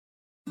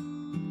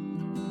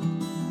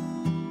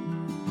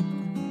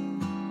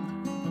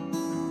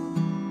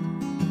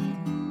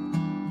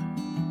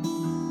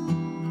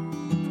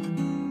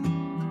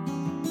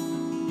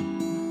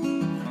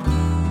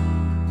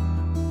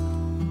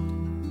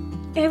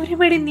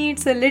Everybody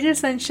needs a little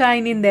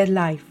sunshine in their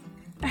life,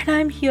 and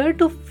I'm here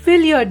to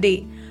fill your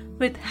day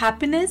with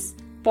happiness,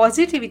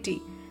 positivity,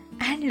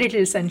 and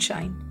little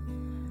sunshine.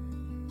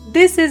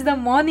 This is the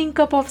Morning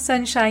Cup of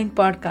Sunshine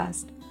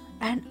podcast,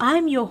 and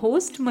I'm your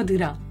host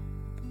Madhura.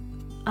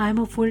 I'm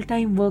a full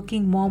time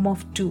working mom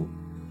of two.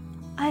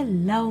 I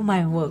love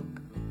my work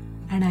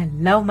and I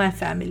love my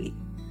family.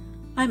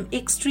 I'm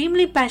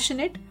extremely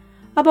passionate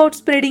about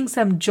spreading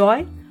some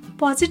joy,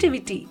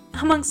 positivity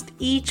amongst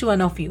each one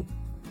of you.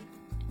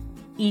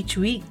 Each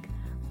week,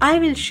 I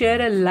will share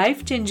a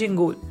life changing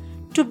goal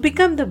to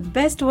become the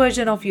best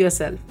version of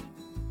yourself.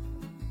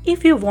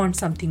 If you want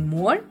something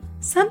more,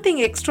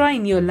 something extra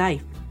in your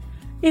life,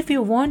 if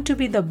you want to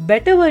be the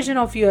better version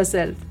of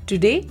yourself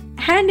today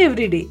and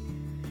every day,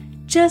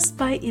 just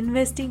by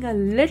investing a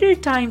little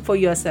time for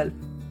yourself,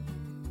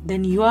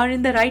 then you are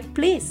in the right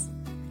place.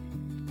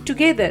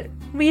 Together,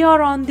 we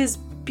are on this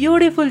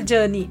beautiful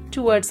journey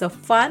towards a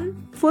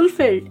fun,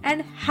 fulfilled,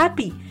 and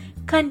happy,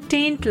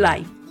 content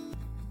life.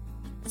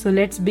 So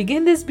let's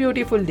begin this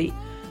beautiful day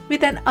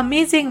with an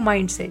amazing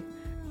mindset,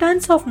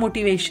 tons of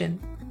motivation,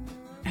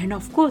 and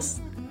of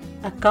course,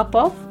 a cup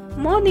of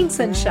morning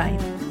sunshine.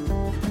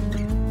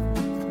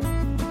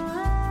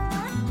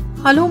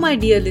 Hello, my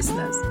dear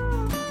listeners.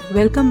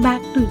 Welcome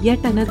back to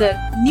yet another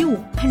new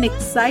and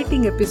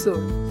exciting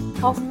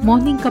episode of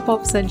Morning Cup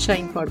of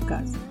Sunshine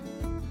podcast.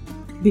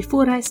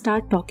 Before I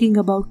start talking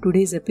about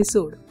today's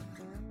episode,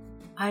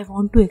 I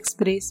want to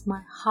express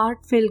my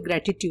heartfelt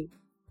gratitude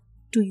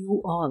to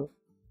you all.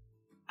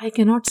 I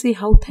cannot say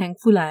how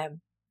thankful I am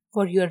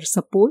for your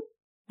support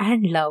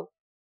and love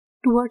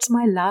towards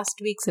my last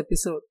week's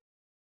episode.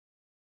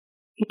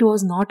 It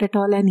was not at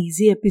all an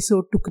easy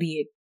episode to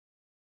create.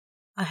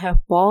 I have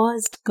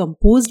paused,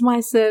 composed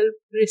myself,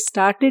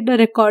 restarted the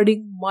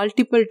recording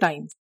multiple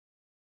times.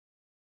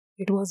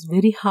 It was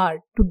very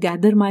hard to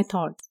gather my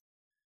thoughts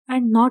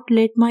and not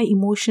let my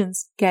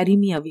emotions carry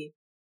me away.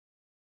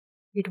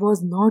 It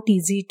was not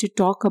easy to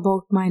talk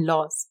about my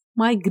loss,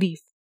 my grief.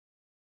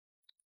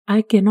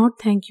 I cannot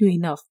thank you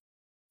enough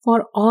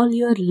for all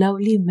your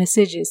lovely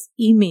messages,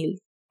 emails,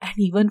 and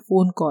even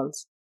phone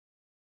calls.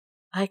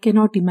 I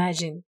cannot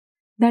imagine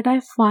that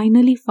I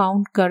finally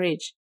found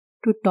courage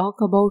to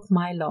talk about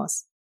my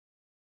loss.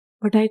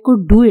 But I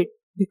could do it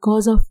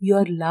because of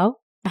your love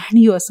and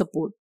your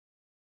support.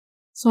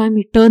 So I'm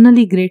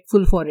eternally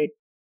grateful for it.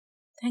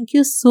 Thank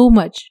you so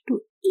much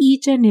to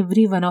each and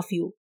every one of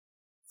you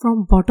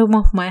from bottom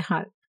of my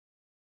heart.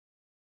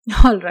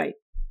 Alright,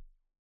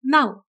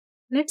 now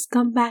let's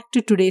come back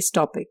to today's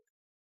topic.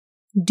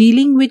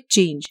 Dealing with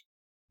change,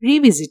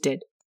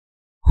 revisited.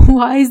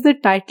 Why is the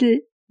title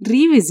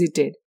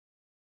revisited?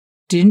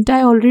 Didn't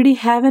I already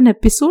have an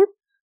episode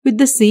with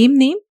the same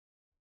name?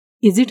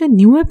 Is it a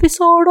new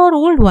episode or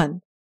old one?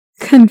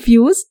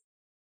 Confused?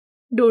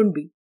 Don't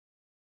be.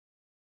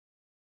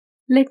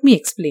 Let me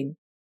explain.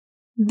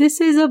 This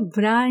is a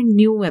brand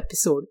new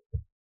episode.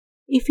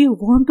 If you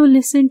want to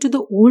listen to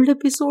the old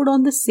episode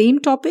on the same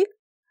topic,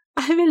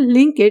 I will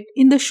link it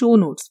in the show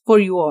notes for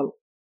you all.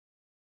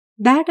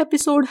 That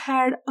episode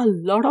had a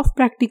lot of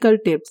practical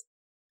tips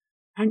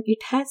and it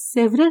has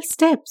several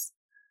steps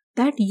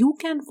that you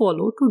can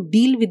follow to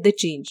deal with the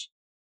change.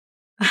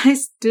 I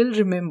still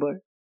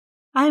remember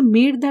I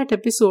made that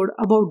episode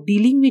about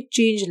dealing with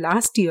change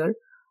last year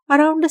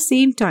around the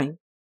same time.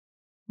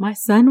 My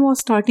son was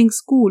starting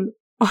school,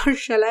 or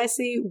shall I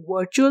say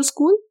virtual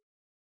school?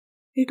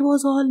 It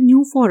was all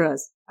new for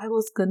us. I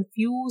was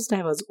confused,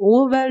 I was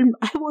overwhelmed,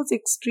 I was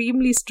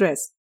extremely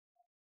stressed.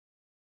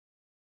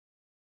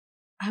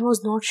 I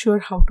was not sure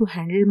how to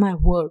handle my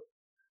work,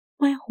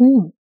 my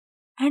home,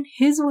 and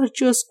his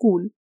virtual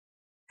school,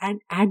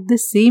 and at the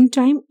same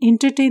time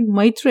entertain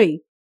Maitreyi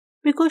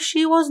because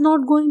she was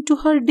not going to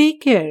her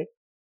daycare.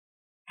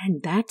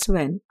 And that's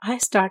when I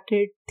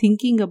started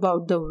thinking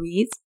about the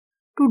ways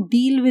to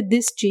deal with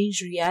this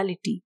changed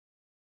reality.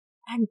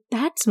 And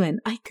that's when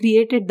I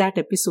created that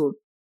episode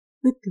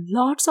with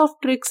lots of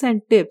tricks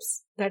and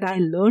tips that I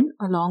learned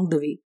along the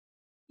way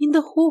in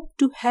the hope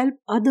to help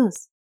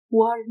others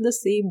who are in the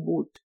same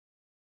boat.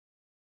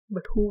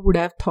 But who would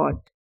have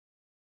thought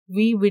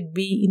we would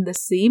be in the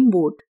same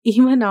boat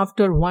even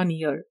after 1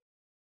 year?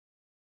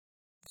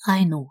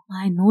 I know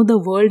the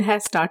world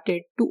has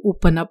started to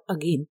open up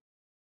again.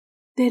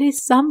 There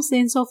is some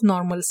sense of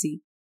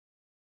normalcy.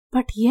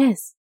 But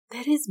yes,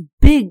 there is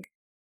big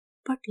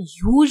but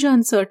huge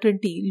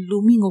uncertainty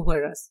looming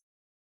over us.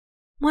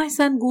 My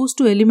son goes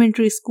to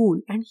elementary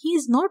school and he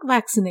is not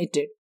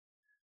vaccinated.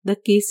 The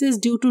cases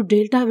due to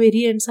Delta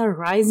variants are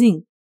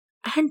rising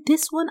and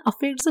this one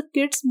affects the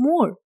kids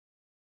more.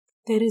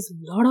 There is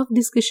a lot of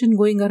discussion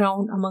going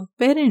around among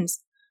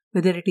parents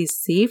whether it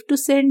is safe to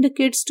send the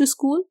kids to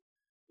school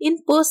in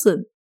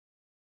person.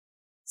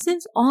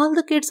 Since all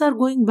the kids are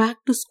going back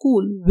to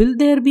school, will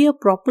there be a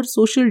proper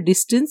social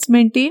distance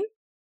maintained?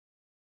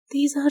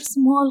 These are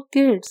small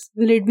kids.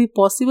 Will it be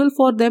possible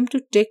for them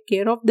to take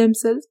care of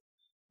themselves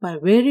by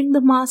wearing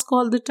the mask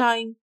all the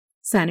time,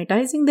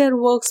 sanitizing their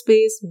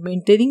workspace,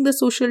 maintaining the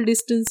social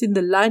distance in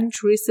the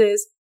lunch,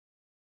 recess,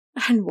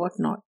 and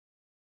whatnot.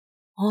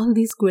 All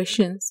these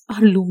questions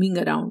are looming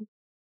around.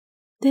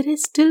 There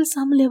is still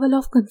some level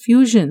of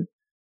confusion,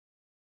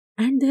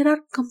 and there are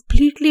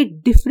completely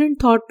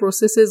different thought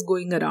processes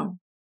going around.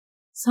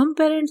 Some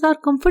parents are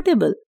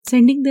comfortable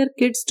sending their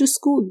kids to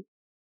school.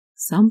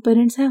 Some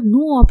parents have no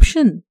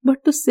option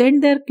but to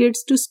send their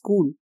kids to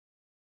school.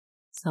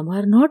 Some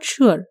are not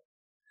sure.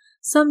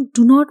 Some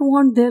do not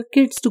want their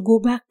kids to go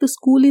back to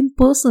school in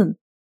person.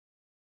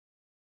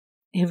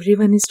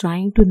 Everyone is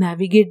trying to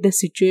navigate the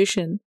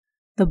situation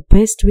the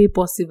best way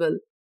possible.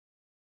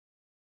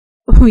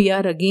 We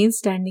are again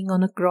standing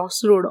on a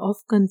crossroad of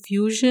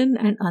confusion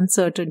and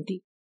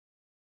uncertainty.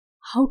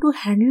 How to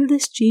handle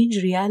this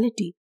change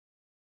reality?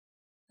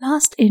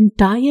 Last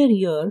entire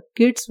year,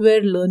 kids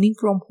were learning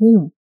from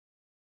home.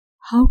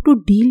 How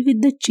to deal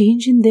with the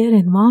change in their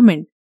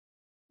environment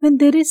when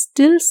there is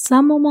still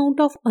some amount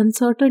of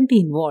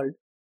uncertainty involved.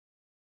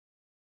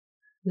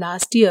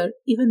 Last year,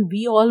 even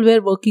we all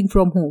were working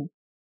from home.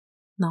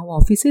 Now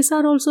offices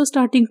are also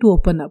starting to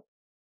open up.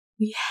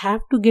 We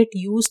have to get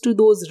used to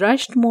those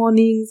rushed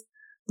mornings,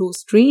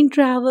 those train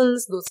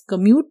travels, those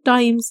commute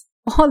times,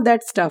 all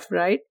that stuff,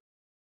 right?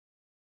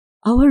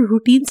 Our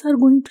routines are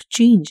going to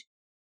change.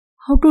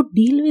 How to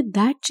deal with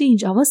that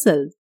change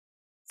ourselves?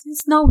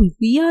 Since now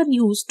we are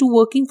used to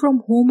working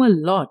from home a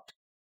lot.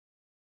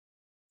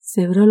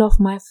 Several of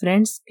my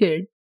friends'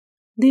 kids,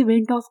 they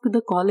went off to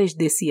the college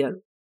this year.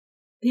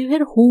 They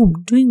were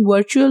home doing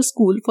virtual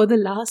school for the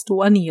last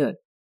 1 year.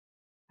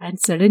 And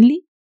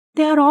suddenly,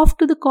 they are off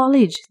to the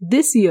college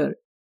this year.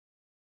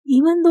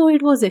 Even though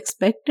it was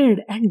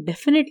expected and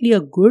definitely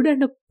a good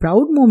and a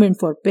proud moment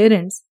for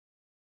parents,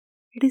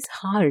 it is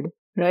hard,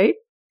 right?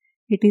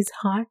 It is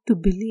hard to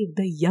believe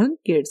the young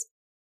kids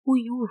who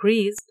you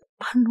raised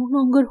are no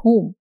longer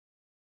home.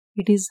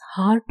 It is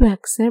hard to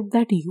accept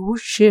that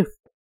huge shift.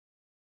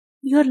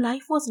 Your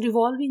life was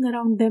revolving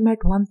around them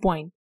at one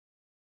point.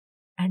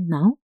 And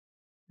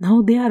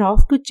now they are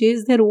off to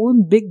chase their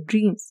own big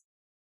dreams.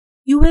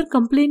 You were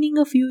complaining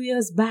a few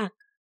years back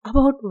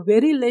about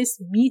very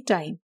less me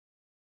time.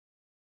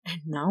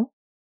 And now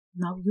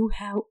you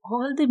have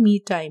all the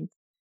me time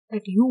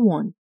that you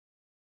want.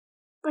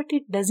 But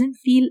it doesn't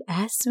feel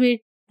as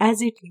sweet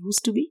as it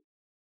used to be.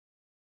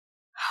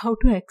 How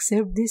to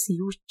accept this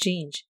huge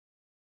change?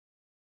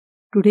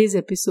 Today's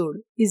episode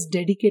is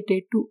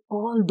dedicated to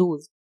all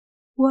those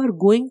who are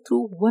going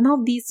through one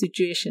of these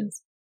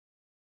situations.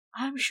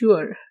 I'm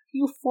sure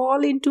you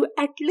fall into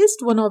at least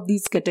one of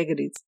these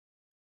categories.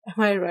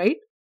 Am I right?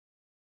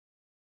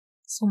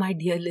 So, my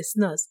dear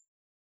listeners,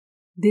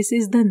 this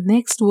is the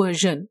next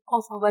version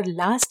of our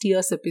last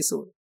year's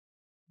episode,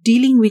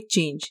 Dealing with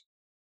Change.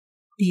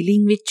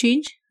 Dealing with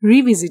Change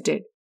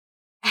Revisited.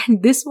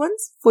 And this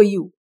one's for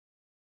you.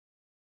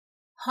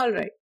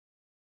 Alright,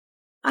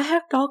 I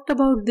have talked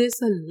about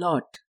this a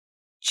lot.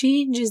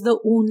 Change is the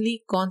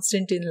only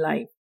constant in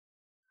life.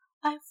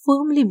 I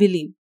firmly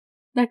believe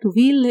that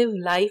we live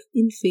life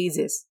in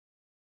phases.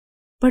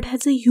 But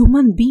as a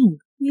human being,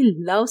 we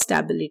love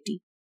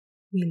stability.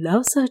 We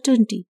love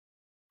certainty.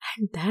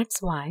 And that's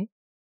why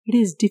it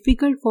is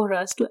difficult for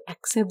us to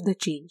accept the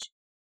change.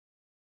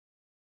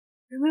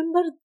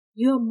 Remember,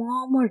 your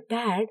mom or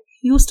dad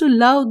used to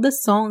love the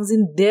songs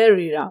in their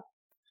era,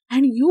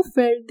 and you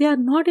felt they are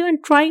not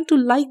even trying to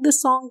like the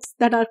songs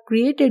that are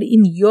created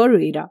in your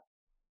era.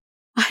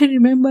 I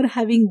remember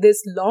having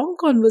this long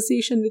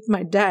conversation with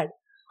my dad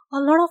a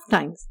lot of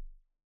times.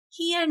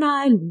 He and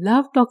I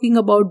love talking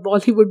about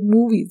Bollywood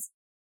movies,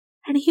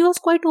 and he was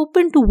quite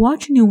open to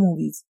watch new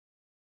movies.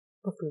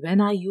 But when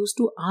I used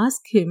to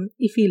ask him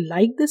if he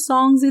liked the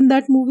songs in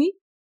that movie,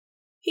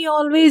 he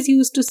always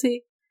used to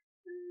say,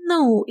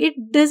 "No,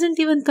 it doesn't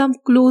even come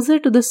closer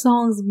to the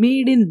songs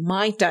made in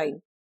my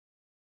time."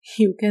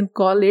 You can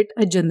call it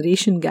a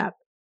generation gap.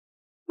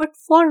 But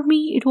for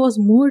me, it was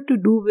more to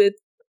do with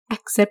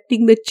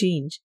accepting the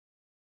change.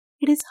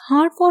 It is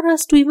hard for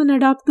us to even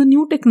adapt to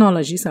new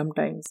technology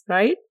sometimes,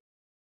 right?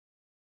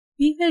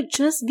 We were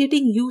just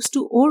getting used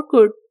to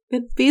Orkut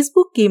when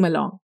Facebook came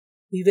along.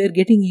 We were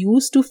getting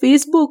used to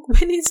Facebook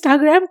when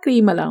Instagram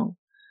came along.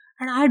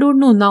 And I don't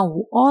know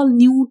now, all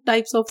new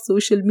types of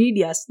social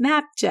media,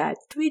 Snapchat,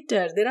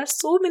 Twitter, there are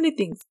so many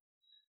things.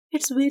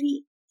 It's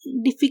very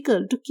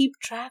difficult to keep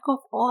track of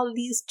all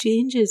these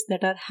changes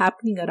that are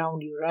happening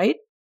around you, right?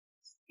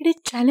 It is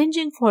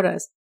challenging for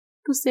us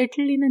to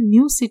settle in a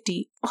new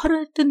city or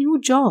at a new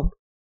job.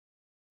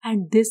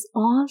 And this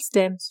all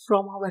stems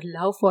from our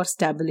love for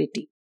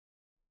stability.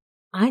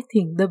 I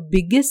think the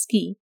biggest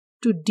key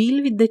to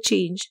deal with the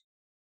change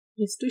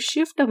is to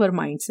shift our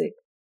mindset.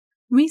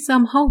 We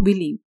somehow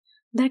believe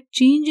that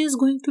change is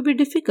going to be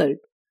difficult,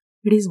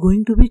 it is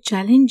going to be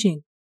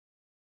challenging,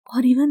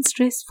 or even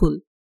stressful.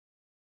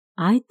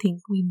 I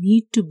think we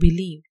need to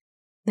believe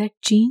that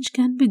change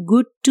can be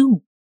good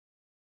too.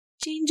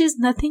 Change is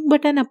nothing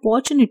but an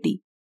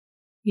opportunity.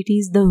 It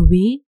is the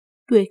way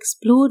to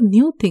explore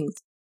new things.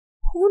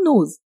 Who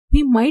knows,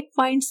 we might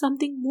find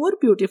something more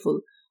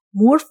beautiful,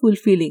 more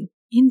fulfilling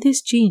in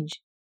this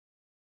change.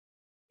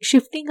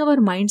 Shifting our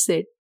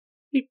mindset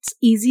it's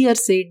easier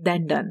said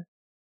than done.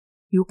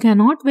 You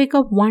cannot wake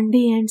up one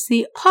day and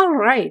say,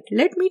 alright,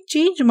 let me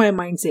change my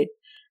mindset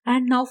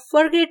and now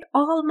forget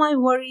all my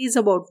worries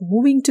about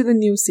moving to the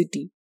new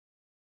city.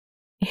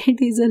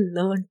 It is a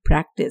learned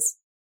practice.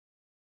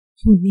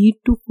 You need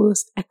to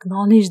first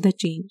acknowledge the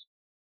change,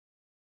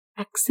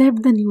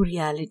 accept the new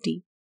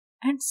reality,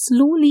 and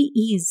slowly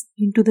ease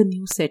into the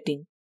new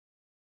setting.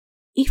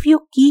 If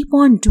you keep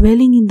on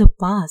dwelling in the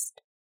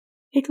past,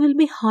 it will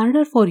be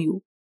harder for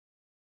you.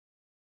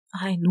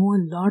 I know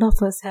a lot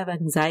of us have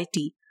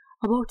anxiety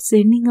about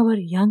sending our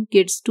young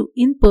kids to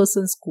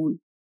in-person school.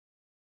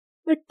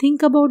 But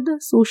think about the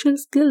social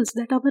skills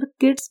that our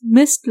kids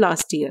missed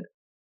last year.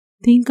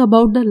 Think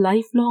about the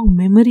lifelong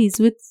memories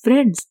with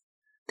friends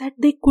that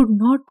they could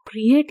not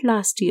create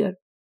last year.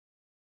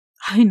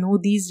 I know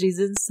these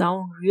reasons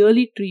sound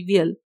really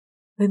trivial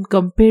when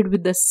compared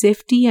with the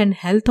safety and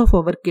health of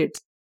our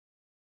kids.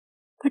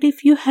 But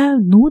if you have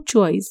no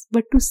choice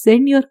but to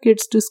send your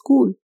kids to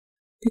school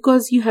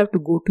because you have to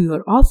go to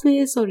your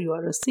office or you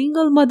are a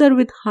single mother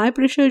with high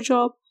pressure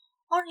job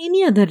or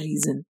any other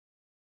reason,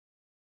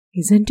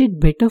 isn't it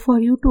better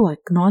for you to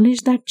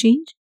acknowledge that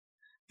change?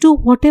 Do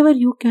whatever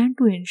you can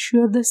to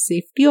ensure the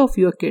safety of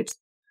your kids.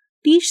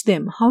 Teach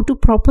them how to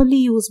properly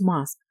use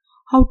masks,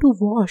 how to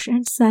wash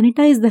and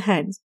sanitize the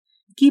hands.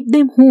 Keep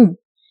them home.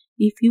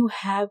 If you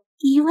have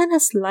even a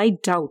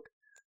slight doubt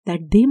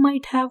that they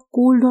might have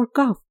cold or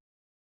cough,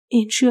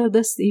 ensure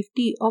the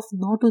safety of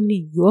not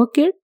only your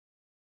kid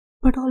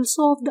but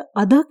also of the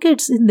other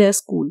kids in their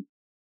school.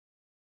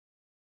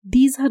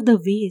 These are the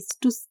ways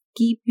to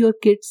keep your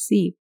kids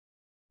safe,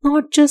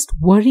 not just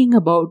worrying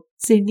about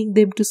sending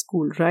them to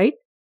school, right?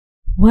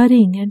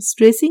 Worrying and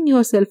stressing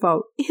yourself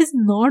out is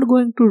not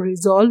going to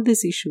resolve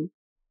this issue.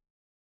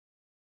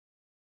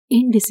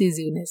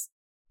 Indecisiveness.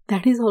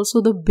 That is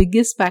also the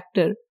biggest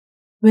factor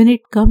when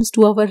it comes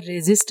to our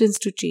resistance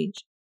to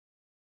change.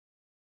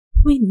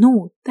 We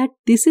know that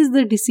this is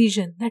the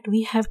decision that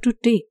we have to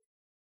take,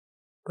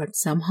 but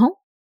somehow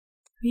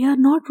we are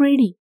not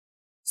ready.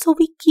 So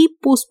we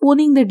keep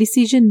postponing the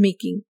decision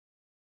making.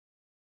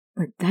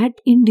 But that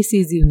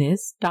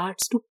indecisiveness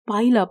starts to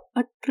pile up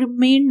a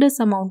tremendous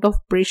amount of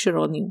pressure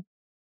on you.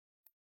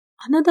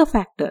 Another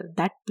factor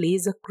that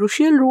plays a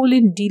crucial role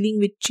in dealing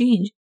with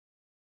change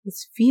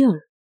is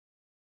fear.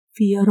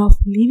 Fear of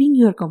leaving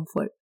your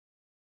comfort,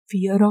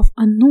 fear of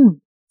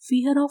unknown,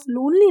 fear of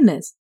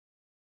loneliness.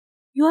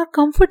 You are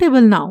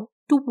comfortable now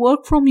to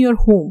work from your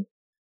home.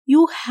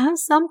 You have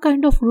some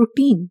kind of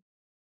routine.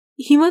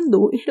 Even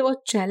though it was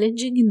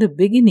challenging in the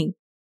beginning,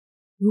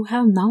 you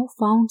have now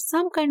found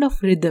some kind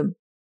of rhythm.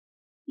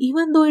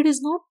 Even though it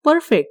is not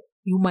perfect,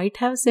 you might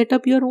have set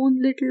up your own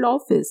little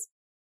office.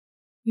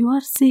 You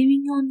are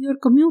saving on your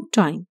commute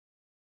time.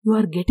 You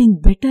are getting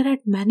better at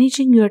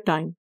managing your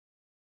time.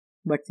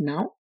 But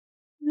now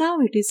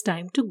it is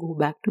time to go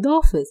back to the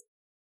office.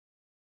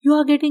 You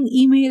are getting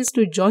emails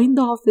to join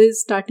the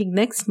office starting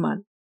next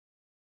month.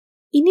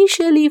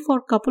 Initially for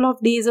a couple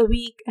of days a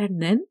week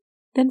and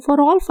then for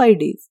all 5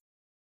 days.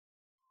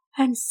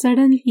 And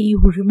suddenly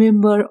you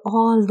remember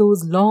all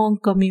those long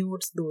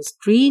commutes, those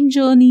train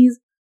journeys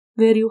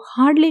where you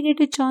hardly get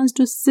a chance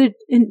to sit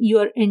in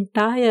your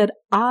entire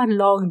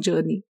hour-long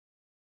journey.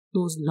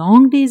 Those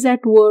long days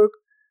at work,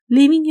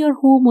 leaving your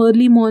home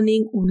early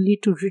morning only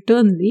to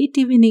return late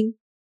evening.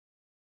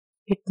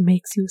 It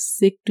makes you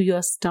sick to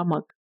your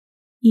stomach,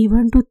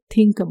 even to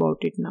think about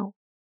it now.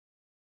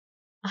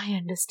 I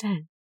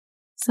understand.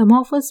 Some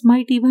of us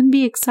might even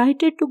be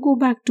excited to go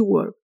back to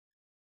work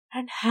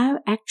and have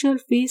actual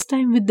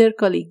FaceTime with their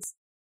colleagues.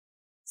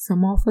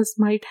 Some of us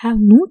might have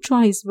no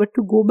choice but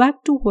to go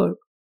back to work.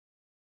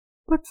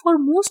 But for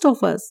most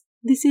of us,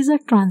 this is a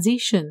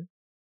transition,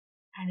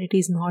 and it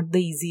is not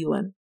the easy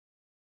one.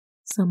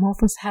 Some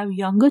of us have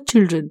younger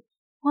children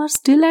who are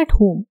still at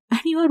home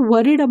and you are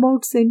worried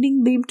about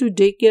sending them to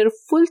daycare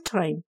full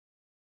time.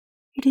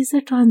 It is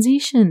a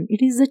transition,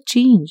 it is a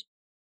change.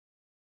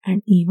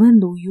 And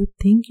even though you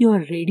think you are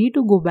ready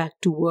to go back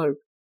to work,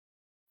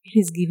 it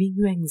is giving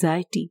you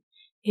anxiety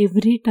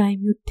every time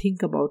you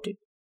think about it.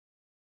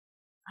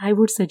 I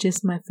would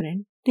suggest, my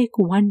friend, take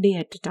one day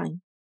at a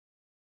time.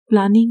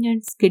 Planning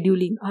and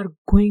scheduling are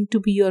going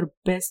to be your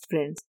best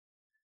friends.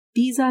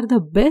 These are the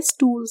best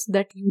tools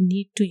that you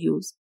need to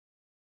use.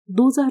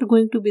 Those are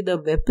going to be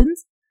the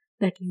weapons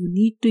that you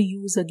need to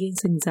use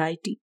against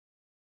anxiety.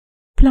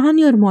 Plan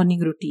your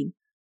morning routine.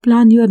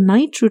 Plan your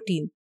night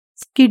routine.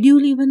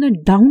 Schedule even a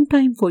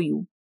downtime for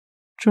you.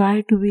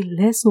 Try to be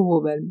less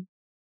overwhelmed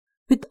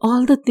with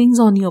all the things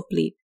on your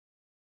plate.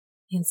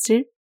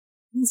 Instead,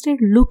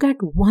 look at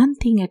one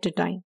thing at a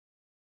time.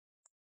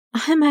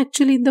 I am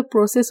actually in the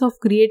process of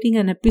creating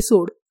an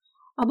episode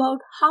about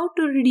how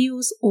to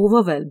reduce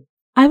overwhelm.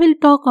 I will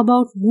talk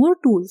about more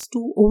tools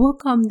to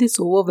overcome this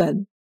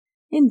overwhelm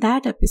in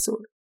that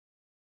episode.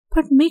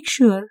 But make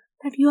sure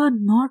that you are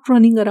not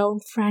running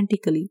around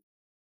frantically.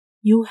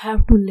 You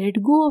have to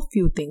let go of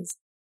few things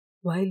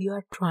while you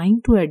are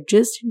trying to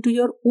adjust into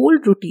your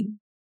old routine.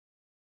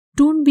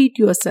 Don't beat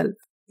yourself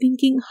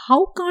thinking,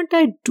 how can't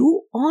I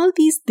do all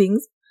these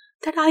things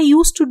that I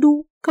used to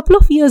do a couple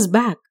of years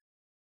back.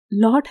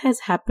 Lot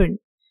has happened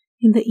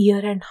in the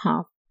year and a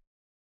half.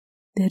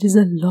 There is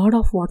a lot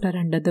of water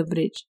under the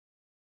bridge.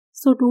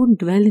 So don't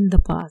dwell in the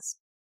past.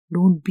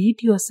 Don't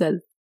beat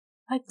yourself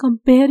by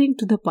comparing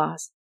to the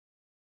past.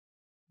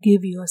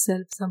 Give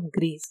yourself some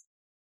grace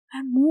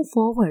and move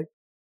forward.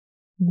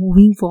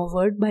 Moving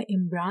forward by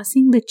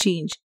embracing the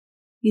change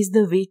is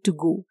the way to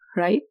go,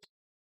 right?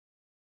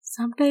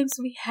 Sometimes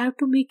we have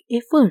to make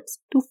efforts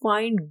to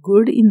find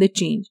good in the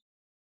change.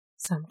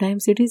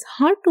 Sometimes it is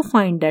hard to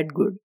find that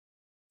good.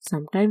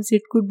 Sometimes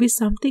it could be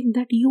something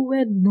that you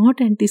were not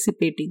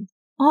anticipating,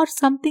 or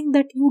something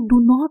that you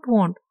do not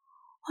want,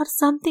 or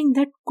something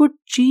that could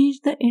change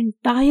the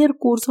entire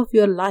course of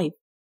your life.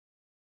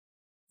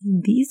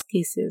 In these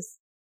cases,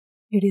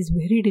 it is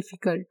very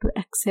difficult to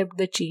accept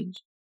the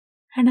change,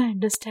 and I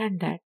understand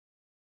that.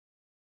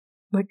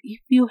 But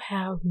if you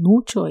have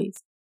no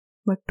choice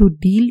but to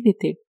deal with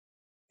it,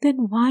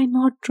 then why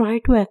not try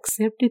to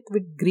accept it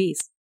with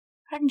grace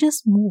and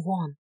just move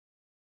on?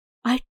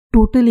 I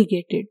totally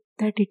get it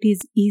that it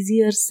is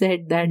easier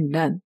said than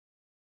done.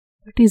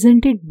 But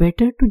isn't it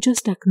better to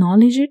just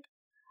acknowledge it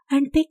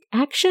and take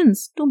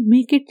actions to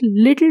make it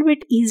little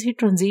bit easy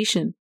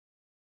transition?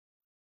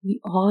 We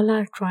all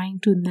are trying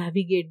to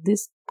navigate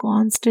this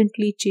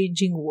constantly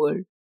changing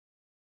world.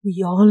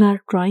 We all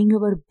are trying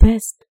our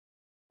best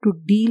to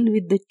deal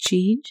with the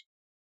change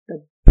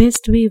the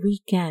best way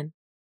we can.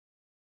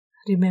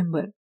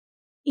 Remember,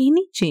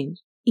 any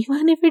change,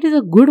 even if it is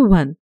a good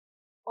one,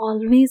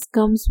 always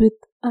comes with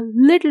a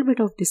little bit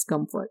of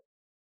discomfort.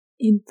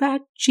 In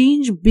fact,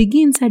 change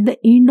begins at the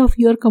end of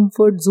your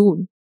comfort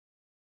zone.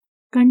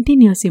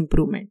 Continuous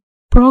improvement,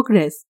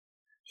 progress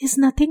is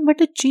nothing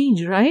but a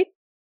change, right?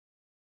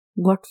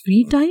 Got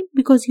free time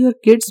because your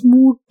kids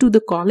moved to the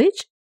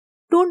college?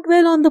 Don't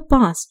dwell on the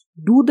past.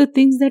 Do the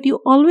things that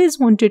you always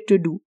wanted to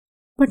do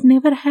but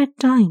never had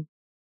time.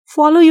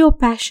 Follow your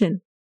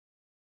passion.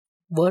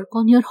 Work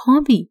on your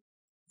hobby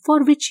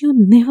for which you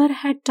never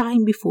had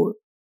time before.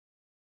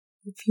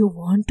 If you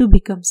want to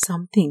become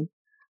something,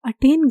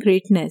 attain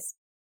greatness,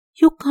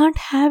 you can't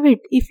have it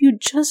if you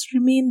just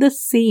remain the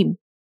same.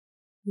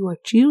 You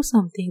achieve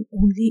something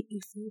only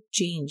if you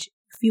change,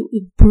 if you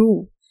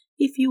improve,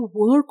 if you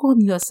work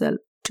on yourself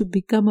to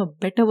become a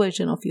better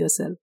version of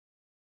yourself.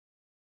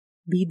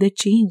 Be the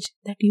change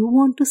that you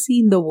want to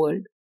see in the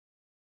world.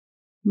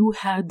 You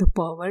have the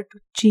power to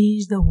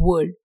change the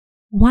world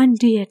one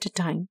day at a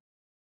time.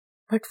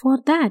 But for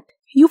that,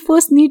 you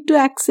first need to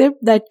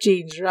accept that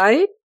change,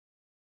 right?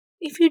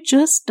 If you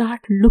just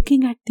start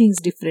looking at things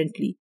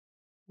differently,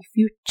 if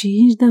you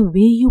change the way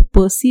you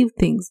perceive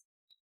things,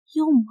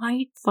 you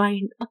might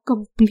find a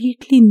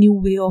completely new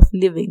way of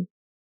living,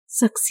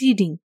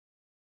 succeeding.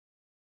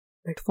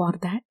 But for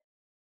that,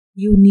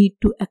 you need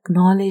to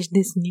acknowledge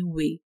this new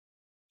way,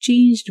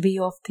 changed way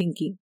of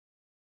thinking.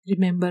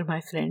 Remember,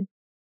 my friend,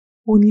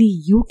 only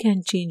you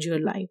can change your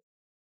life.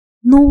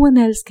 No one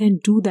else can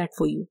do that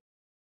for you.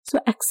 So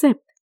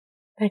accept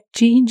that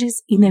change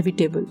is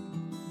inevitable,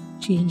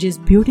 change is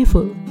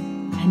beautiful,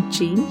 and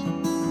change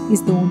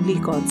is the only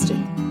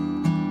constant.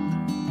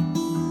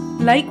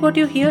 Like what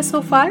you hear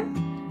so far?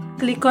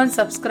 Click on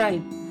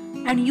subscribe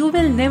and you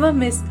will never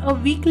miss a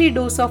weekly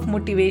dose of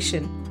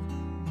motivation.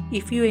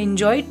 If you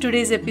enjoyed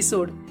today's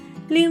episode,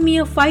 leave me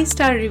a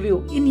 5-star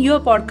review in your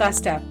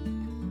podcast app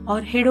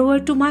or head over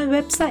to my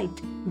website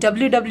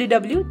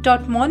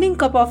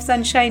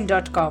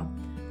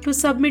www.morningcupofsunshine.com to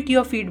submit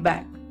your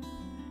feedback.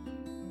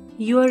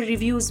 Your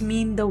reviews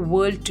mean the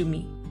world to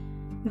me.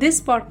 This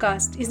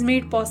podcast is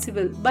made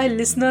possible by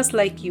listeners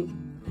like you.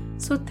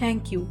 So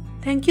thank you.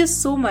 Thank you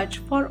so much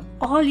for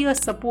all your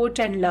support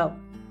and love.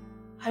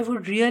 I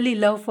would really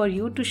love for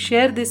you to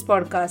share this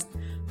podcast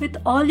with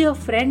all your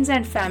friends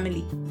and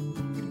family.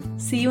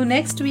 See you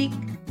next week.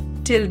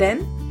 Till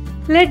then,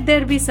 let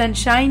there be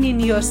sunshine in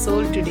your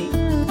soul today.